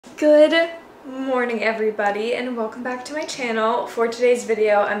Good morning everybody and welcome back to my channel. For today's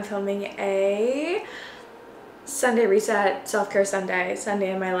video I'm filming a Sunday reset, self-care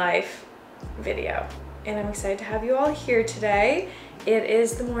Sunday in my life video, and I'm excited to have you all here today. It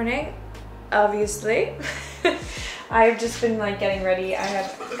is the morning, obviously. I've just been like getting ready. I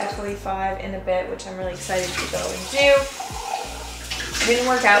have F45 in a bit, which I'm really excited to go and do. I didn't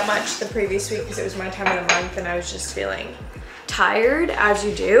work out much the previous week because it was my time of the month and I was just feeling tired, as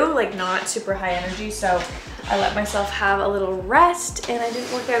you do, like not super high energy, so I let myself have a little rest and I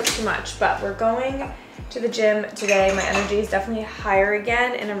didn't work out too much. But we're going to the gym today. My energy is definitely higher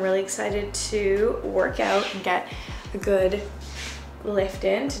again and I'm really excited to work out and get a good lift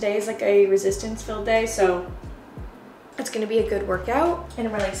in. Today is like a resistance filled day, so it's gonna be a good workout and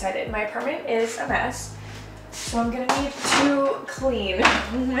I'm really excited. My apartment is a mess, so I'm gonna need to clean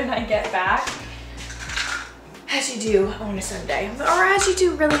when I get back. As you do on a Sunday, or as you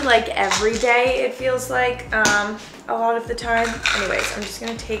do really like every day, it feels like a lot of the time. Anyways, I'm just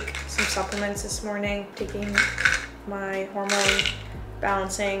gonna take some supplements this morning, taking my hormone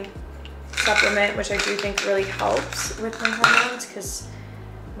balancing supplement, which I do think really helps with my hormones because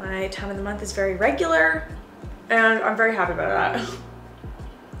my time of the month is very regular and I'm very happy about that.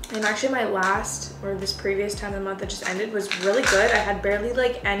 And actually my last, or this previous time of the month that just ended, was really good. I had barely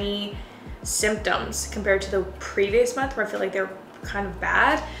like any symptoms compared to the previous month where I feel like they were kind of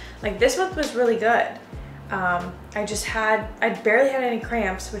bad. Like this month was really good. I barely had any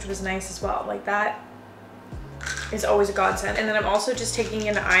cramps, which was nice as well. Like that is always a godsend. And then I'm also just taking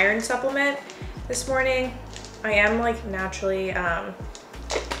an iron supplement this morning. I am like naturally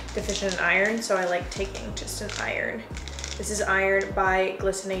deficient in iron, so I like taking just an iron. This is iron by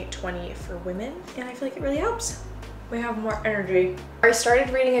Glycinate 20 for women, and I feel like it really helps. We have more energy. I started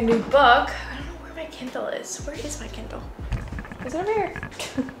reading a new book. I don't know where my Kindle is. Where is my Kindle? Is it over here?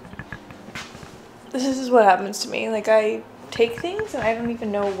 This is what happens to me. Like I take things and I don't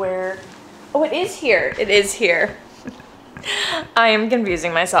even know where. Oh, it is here. It is here. I am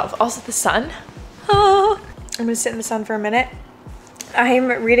confusing myself. Also the sun. Oh, I'm gonna sit in the sun for a minute. I'm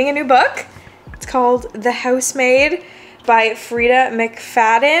reading a new book. It's called The Housemaid by Frida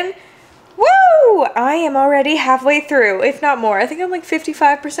McFadden. Woo! I am already halfway through, if not more. I think I'm like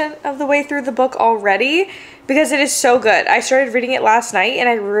 55% of the way through the book already because it is so good. I started reading it last night and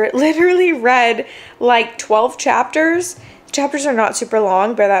I literally read like 12 chapters. The chapters are not super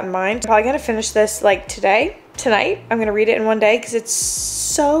long, bear that in mind. I'm probably gonna finish this like tonight. I'm gonna read it in one day because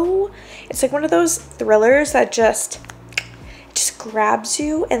it's like one of those thrillers that just grabs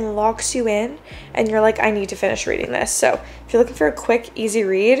you and locks you in and you're like, I need to finish reading this. So if you're looking for a quick, easy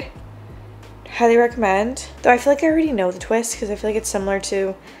read, highly recommend. Though I feel like I already know the twist because I feel like it's similar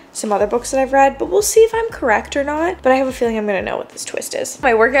to some other books that I've read, but we'll see if I'm correct or not. But I have a feeling I'm gonna know what this twist is.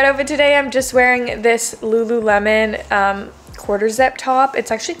 My workout outfit today, I'm just wearing this Lululemon quarter zip top.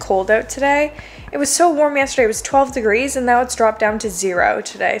 It's actually cold out today. It was so warm yesterday. It was 12 degrees and now it's dropped down to 0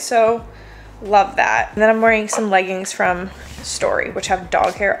 today. So love that. And then I'm wearing some leggings from Story, which have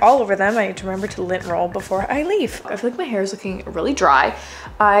dog hair all over them. I need to remember to lint roll before I leave. I feel like my hair is looking really dry.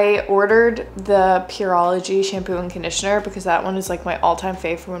 I ordered the Pureology shampoo and conditioner because that one is like my all-time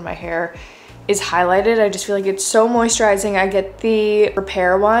fave for when my hair is highlighted. I just feel like it's so moisturizing. I get the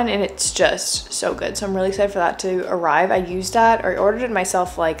Repair one and it's just so good. So I'm really excited for that to arrive. I used that, or I ordered it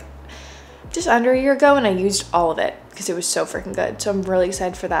myself like just under a year ago and I used all of it because it was so freaking good. So I'm really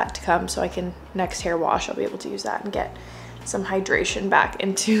excited for that to come so I can, next hair wash, I'll be able to use that and get some hydration back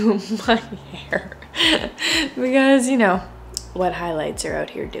into my hair because you know what highlights are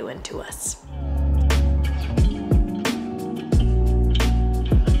out here doing to us.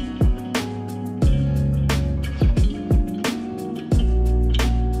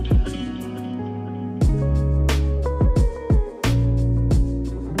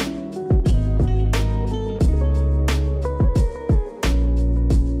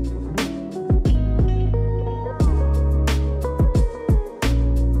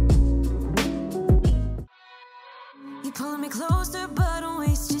 Pulling me closer, but don't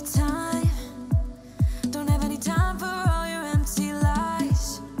waste your time. Don't have any time for all your empty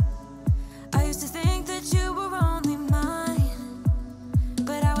lies. I used to think that you were only mine,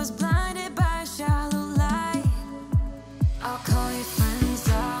 but I was blinded by a shallow light. I'll call your friends,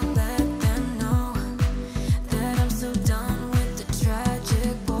 I'll let them know that I'm so done with the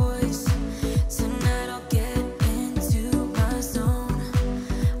tragic boys. Tonight I'll get into my zone.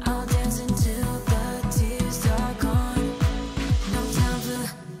 I'll dance until the tears are gone. No time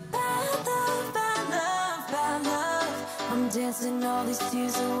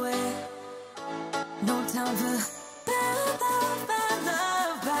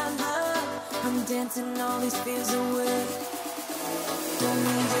I'm dancing all these fears away. Don't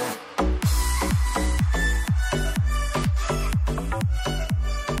need you.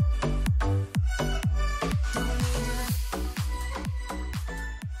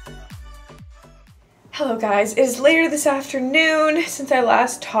 Hello guys, it is later this afternoon since I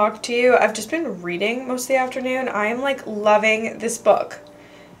last talked to you. I've just been reading most of the afternoon. I am like loving this book,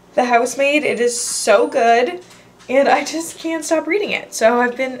 The Housemaid. It is so good and I just can't stop reading it. So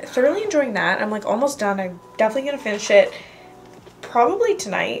I've been thoroughly enjoying that. I'm like almost done. I'm definitely gonna finish it probably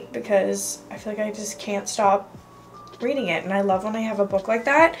tonight because I feel like I just can't stop reading it, and I love when I have a book like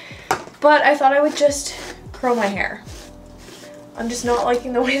that. But I thought I would just curl my hair. I'm just not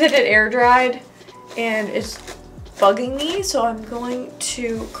liking the way that it air dried and it's bugging me, so I'm going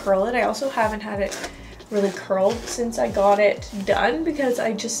to curl it. I also haven't had it really curled since I got it done because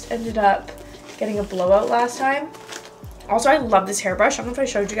I just ended up getting a blowout last time. Also, I love this hairbrush. I don't know if I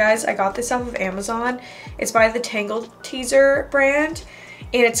showed you guys. I got this off of Amazon. It's by the Tangle Teaser brand,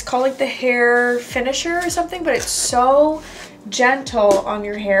 and it's called like the hair finisher or something, but it's so gentle on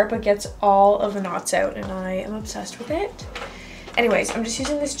your hair but gets all of the knots out, and I am obsessed with it. Anyways, I'm just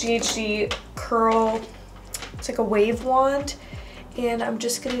using this GHD curl, it's like a wave wand, and I'm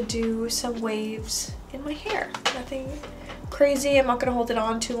just gonna do some waves in my hair. Nothing crazy. I'm not gonna hold it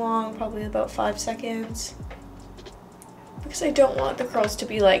on too long, probably about 5 seconds, because I don't want the curls to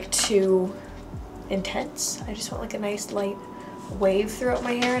be like too intense. I just want like a nice light wave throughout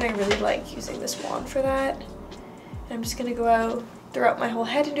my hair, and I really like using this wand for that. And I'm just gonna go out throughout my whole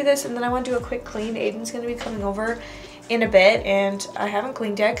head and do this, and then I want to do a quick clean. Aiden's gonna be coming over in a bit, and I haven't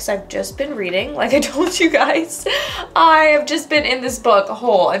cleaned yet because I've just been reading. Like I told you guys, I have just been in this book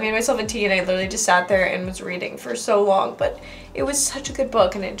whole. I made myself a tea and I literally just sat there and was reading for so long, but it was such a good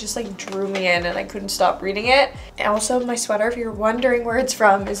book and it just like drew me in and I couldn't stop reading it. And also my sweater, if you're wondering where it's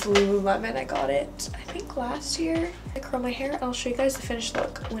from, is Lululemon. I got it I think last year. I curl my hair. I'll show you guys the finished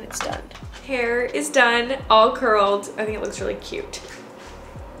look when it's done. Hair is done, all curled. I think it looks really cute.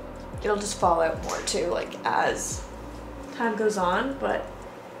 It'll just fall out more too, like as time goes on, but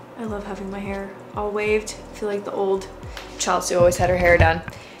I love having my hair all waved. I feel like the old Chelsea always had her hair done.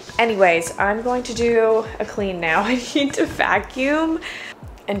 Anyways, I'm going to do a clean now. I need to vacuum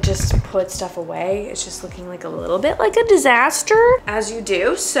and just put stuff away. It's just looking like a little bit like a disaster, as you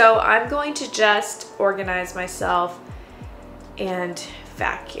do. So I'm going to just organize myself and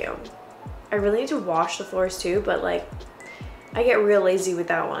vacuum. I really need to wash the floors too, but like I get real lazy with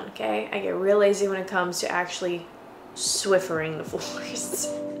that one, okay? I get real lazy when it comes to actually Swiffering the floors.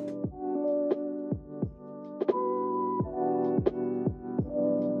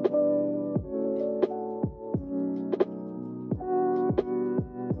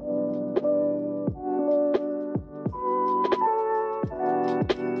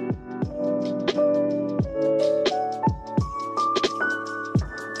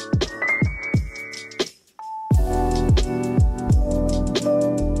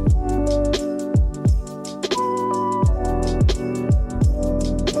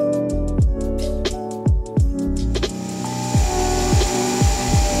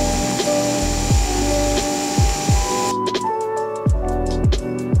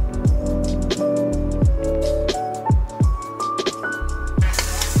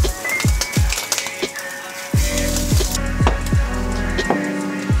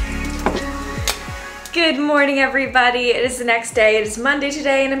 Good morning everybody, it is the next day, it is Monday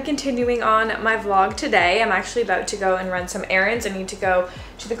today, and I'm continuing on my vlog today. I'm actually about to go and run some errands. I need to go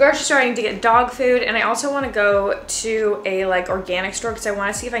to the grocery store, I need to get dog food, and I also want to go to a like organic store because I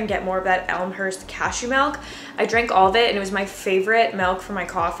want to see if I can get more of that Elmhurst cashew milk. I drank all of it and it was my favorite milk for my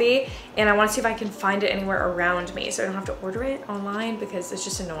coffee, and I want to see if I can find it anywhere around me so I don't have to order it online because it's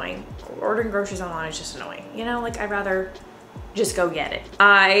just annoying. Ordering groceries online is just annoying, you know, like I'd rather just go get it.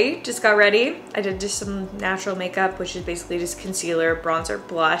 I just got ready. I did just some natural makeup, which is basically just concealer, bronzer,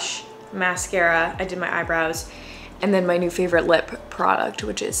 blush, mascara. I did my eyebrows, and then my new favorite lip product,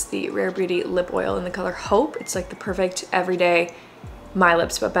 which is the Rare Beauty lip oil in the color Hope. It's like the perfect everyday my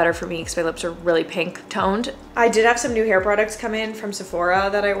lips, but better for me because my lips are really pink toned. I did have some new hair products come in from Sephora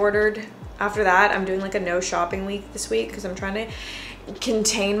that I ordered. After that, I'm doing like a no shopping week this week because I'm trying to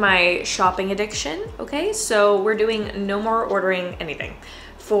contain my shopping addiction. Okay, so we're doing no more ordering anything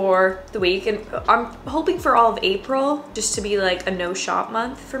for the week, and I'm hoping for all of April just to be like a no shop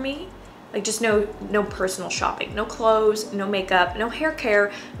month for me. Like just no personal shopping, no clothes, no makeup, no hair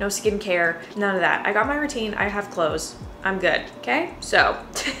care, no skin care, none of that. I got my routine, I have clothes, I'm good, okay? So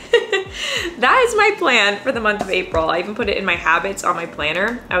that is my plan for the month of April. I even put it in my habits on my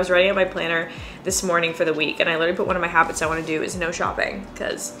planner. I was writing on my planner this morning for the week, and I literally put one of my habits I want to do is no shopping,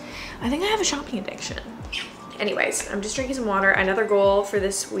 because I think I have a shopping addiction. Anyways, I'm just drinking some water. Another goal for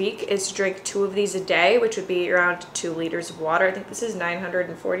this week is to drink 2 of these a day, which would be around 2 liters of water. I think this is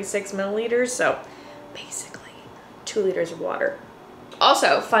 946 milliliters, so basically 2 liters of water.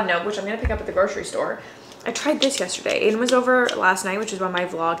 Also, fun note, which I'm gonna pick up at the grocery store. I tried this yesterday. Aiden was over last night, which is why my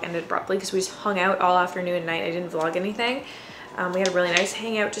vlog ended abruptly, because we just hung out all afternoon and night. I didn't vlog anything. We had a really nice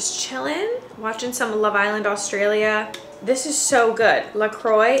hangout, just chilling, watching some Love Island Australia. This is so good.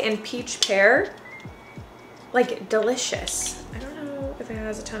 LaCroix and peach pear. Like, delicious. I don't know if it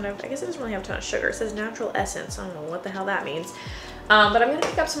has a ton of, I guess it doesn't really have a ton of sugar. It says natural essence. I don't know what the hell that means. But I'm gonna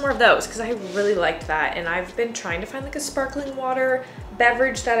pick up some more of those because I really liked that. And I've been trying to find like a sparkling water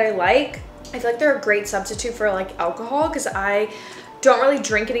beverage that I like. I feel like they're a great substitute for like alcohol because I don't really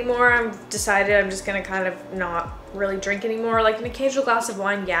drink anymore. I've decided I'm just gonna kind of not really drink anymore. Like an occasional glass of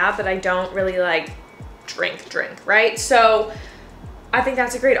wine, yeah, but I don't really like drink, right? So I think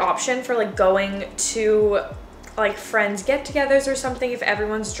that's a great option for like going to like friends get-togethers or something. If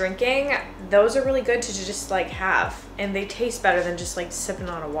everyone's drinking, those are really good to just like have, and they taste better than just like sipping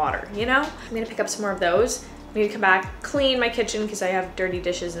on a water, you know? I'm gonna pick up some more of those. Maybe come back, clean my kitchen because I have dirty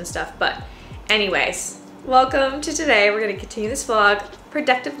dishes and stuff. But anyways, welcome to today. We're gonna continue this vlog.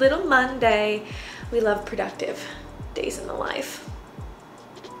 Productive little Monday. We love productive days in the life.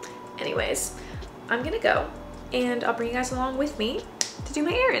 Anyways, I'm gonna go and I'll bring you guys along with me to do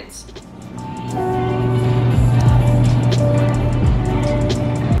my errands.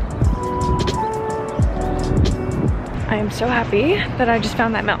 I am so happy that I just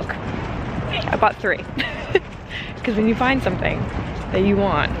found that milk. I bought 3. Because when you find something that you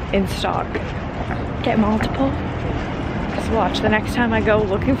want in stock, get multiple. Because watch, the next time I go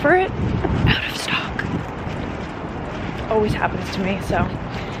looking for it, out of stock. Always happens to me, so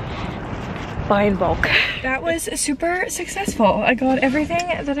buy in bulk. That was super successful. I got everything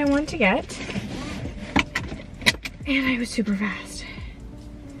that I wanted to get. And I was super fast.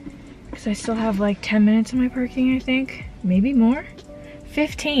 Because I still have like 10 minutes of my parking, I think. Maybe more.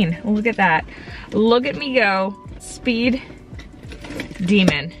 15. Look at that. Look at me go. Speed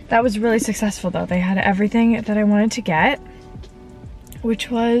demon. That was really successful though. They had everything that I wanted to get. Which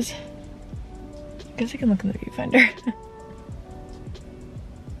was... I guess I can look in the viewfinder.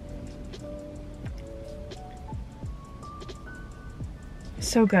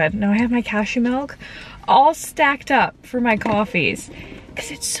 So good. Now I have my cashew milk all stacked up for my coffees because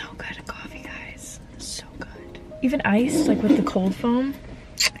it's so good at coffee, guys. So good. Even iced, like with the cold foam,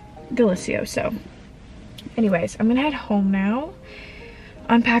 delicioso. Anyways, I'm gonna head home now,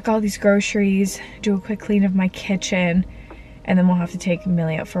 unpack all these groceries, do a quick clean of my kitchen, and then we'll have to take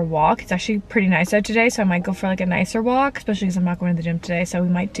Millie out for a walk. It's actually pretty nice out today, so I might go for like a nicer walk, especially because I'm not going to the gym today, so we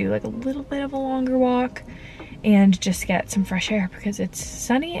might do like a little bit of a longer walk and just get some fresh air because it's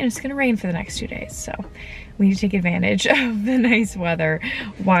sunny and it's gonna rain for the next 2 days. So we need to take advantage of the nice weather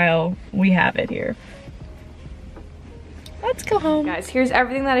while we have it here. Let's go home. Guys, here's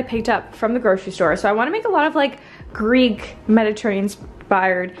everything that I picked up from the grocery store. So I wanna make a lot of like Greek Mediterranean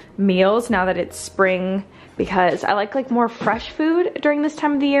inspired meals now that it's spring, because I like more fresh food during this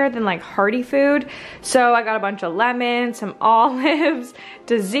time of the year than like hearty food. So I got a bunch of lemons, some olives,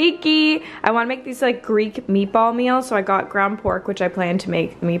 tzatziki. I want to make these like Greek meatball meals. So I got ground pork, which I plan to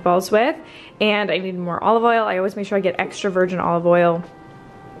make meatballs with. And I need more olive oil. I always make sure I get extra virgin olive oil.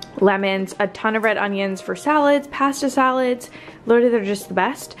 Lemons, a ton of red onions for salads, pasta salads. Literally, they're just the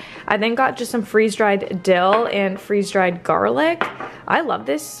best. I then got just some freeze-dried dill and freeze-dried garlic. I love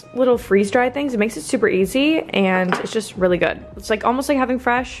this little freeze-dried things. It makes it super easy and it's just really good. It's like almost like having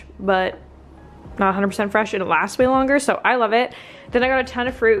fresh, but not 100% fresh, and it lasts way longer, so I love it. Then I got a ton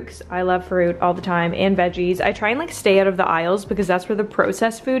of fruit because I love fruit all the time, and veggies. I try and like stay out of the aisles because that's where the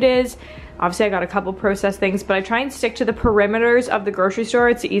processed food is. Obviously I got a couple processed things, but I try and stick to the perimeters of the grocery store.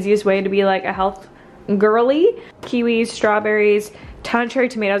 It's the easiest way to be like a health girly. Kiwis, strawberries, ton of cherry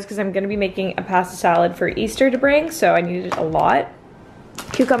tomatoes because I'm gonna be making a pasta salad for Easter to bring, so I needed a lot.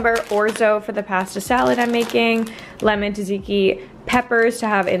 Cucumber, orzo for the pasta salad I'm making, lemon, tzatziki, peppers to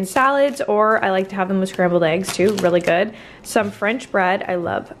have in salads, or I like to have them with scrambled eggs too, really good. Some French bread, I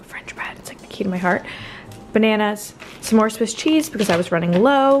love French bread, it's like the key to my heart. Bananas, some more Swiss cheese because I was running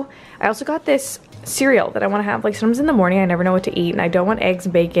low. I also got this cereal that I want to have, like sometimes in the morning I never know what to eat and I don't want eggs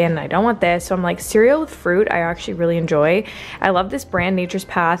and bacon and I don't want this, so I'm like, cereal with fruit I actually really enjoy. I love this brand, Nature's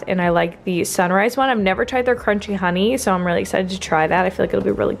Path, and I like the Sunrise one. I've never tried their crunchy honey, so I'm really excited to try that. I feel like it'll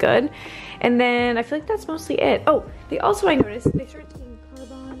be really good. And then I feel like that's mostly it. Oh, they also, I noticed they started taking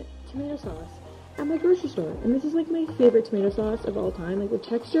carbon tomato sauce. at my grocery store. And this is like my favorite tomato sauce of all time. Like the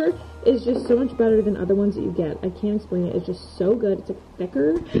texture is just so much better than other ones that you get. I can't explain it. It's just so good. It's like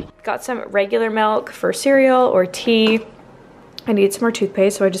thicker. Got some regular milk for cereal or tea. I need some more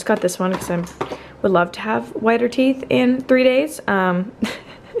toothpaste, so I just got this one because I would love to have whiter teeth in 3 days.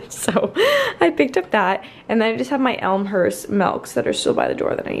 So I picked up that, and then I just have my Elmhurst milks that are still by the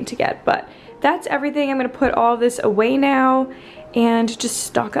door that I need to get. But that's everything. I'm gonna put all this away now and just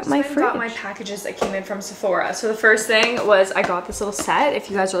stock up my fridge. I got my packages that came in from Sephora. So the first thing was I got this little set. If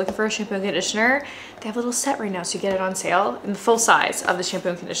you guys are looking for a shampoo and conditioner, they have a little set right now, so you get it on sale in the full size of the shampoo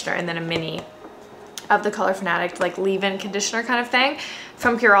and conditioner, and then a mini of the Color Fanatic like leave-in conditioner kind of thing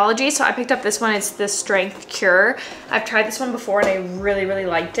from Pureology. So I picked up this one. It's the Strength Cure. I've tried this one before and I really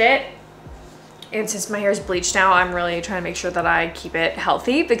liked it. And since my hair is bleached now, I'm really trying to make sure that I keep it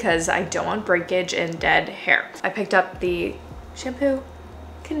healthy because I don't want breakage and dead hair. I picked up the shampoo,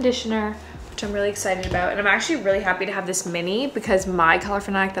 conditioner, which I'm really excited about. And I'm actually really happy to have this mini because my Color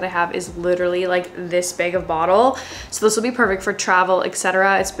Fanatic that I have is literally like this big of bottle. So this will be perfect for travel,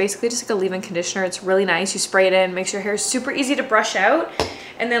 etc. It's basically just like a leave-in conditioner. It's really nice. You spray it in, makes your hair super easy to brush out.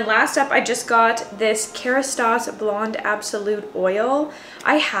 And then last up, I just got this Kerastase Blonde Absolute Oil.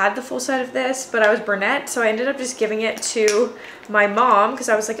 I had the full set of this, but I was brunette, so I ended up just giving it to my mom because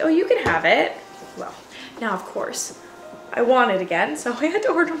I was like, oh, you can have it. Well, now of course, I want it again, so I had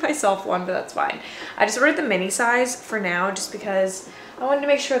to order myself one, but that's fine. I just ordered the mini size for now just because I wanted to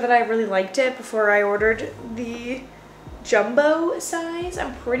make sure that I really liked it before I ordered the jumbo size.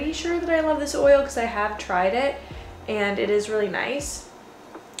 I'm pretty sure that I love this oil because I have tried it and it is really nice.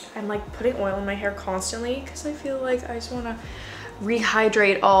 I'm like putting oil in my hair constantly because I feel like I just want to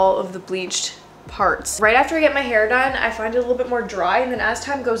rehydrate all of the bleached parts. Right after I get my hair done, I find it a little bit more dry, and then as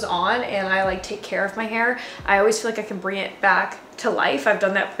time goes on and I like take care of my hair, I always feel like I can bring it back to life. I've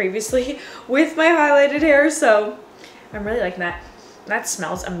done that previously with my highlighted hair, so I'm really liking that. That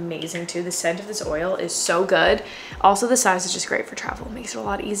smells amazing too. The scent of this oil is so good. Also, the size is just great for travel. It makes it a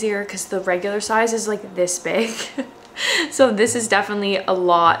lot easier because the regular size is like this big. So this is definitely a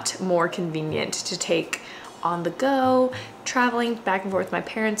lot more convenient to take on the go, traveling back and forth to my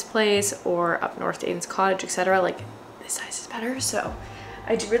parents' place or up north to Aiden's cottage, etc. Like this size is better. So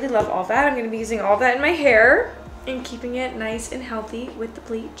I do really love all that. I'm going to be using all that in my hair and keeping it nice and healthy with the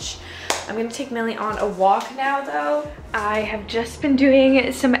bleach. I'm going to take Millie on a walk now though. I have just been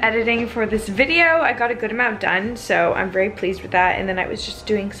doing some editing for this video. I got a good amount done, so I'm very pleased with that. And then I was just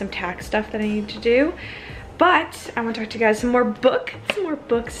doing some tax stuff that I need to do. But I want to talk to you guys some more book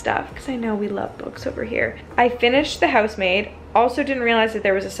stuff because I know we love books over here. I finished The Housemaid. Also didn't realize that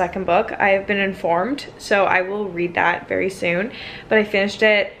there was a second book. I have been informed, so I will read that very soon. But I finished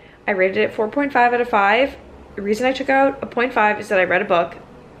it. I rated it 4.5 out of 5. The reason I took out a 0.5 is that I read a book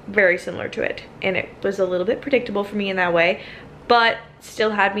very similar to it, and it was a little bit predictable for me in that way, but still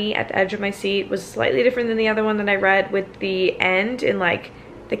had me at the edge of my seat. Was slightly different than the other one that I read with the end and like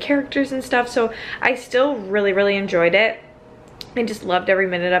the characters and stuff, so I still really enjoyed it. I just loved every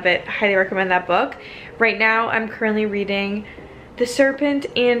minute of it. Highly recommend that book. Right now I'm currently reading The Serpent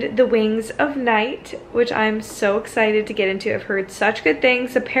and the Wings of Night, which I'm so excited to get into. I've heard such good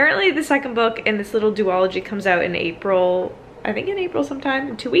things. Apparently the second book in this little duology comes out in April, I think in April sometime,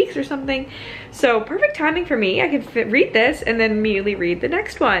 in 2 weeks or something. So perfect timing for me. I could read this and then immediately read the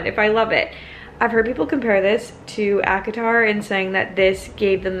next one if I love it. I've heard people compare this to ACOTAR and saying that this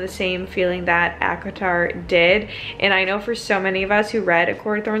gave them the same feeling that ACOTAR did. And I know for so many of us who read A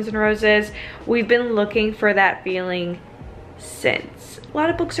Court of Thorns and Roses, we've been looking for that feeling since. A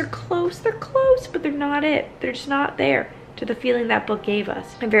lot of books are close, they're close, but they're not it. They're just not there to the feeling that book gave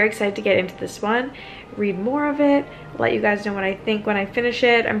us. I'm very excited to get into this one, read more of it, let you guys know what I think when I finish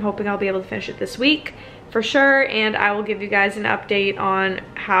it. I'm hoping I'll be able to finish it this week for sure, and I will give you guys an update on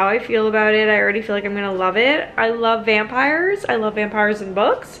how I feel about it. I already feel like I'm gonna love it. I love vampires. I love vampires in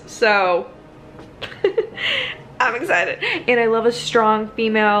books, so I'm excited. And I love a strong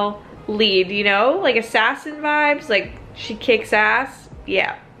female lead, you know, like assassin vibes, like she kicks ass.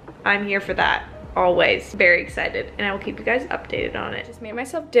 Yeah, I'm here for that. Always very excited, and I will keep you guys updated on it. Just made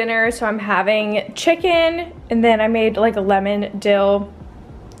myself dinner, so I'm having chicken, and then I made like a lemon dill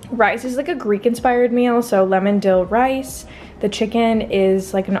rice. Is like a Greek inspired meal, so lemon dill rice. The chicken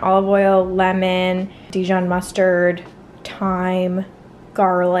is like an olive oil, lemon, Dijon mustard, thyme,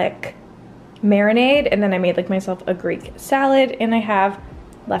 garlic marinade, and then I made like myself a Greek salad, and I have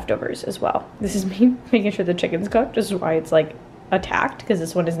leftovers as well. This is me making sure the chicken's cooked. This is why it's like attacked, because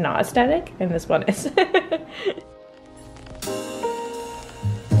this one is not aesthetic and this one is.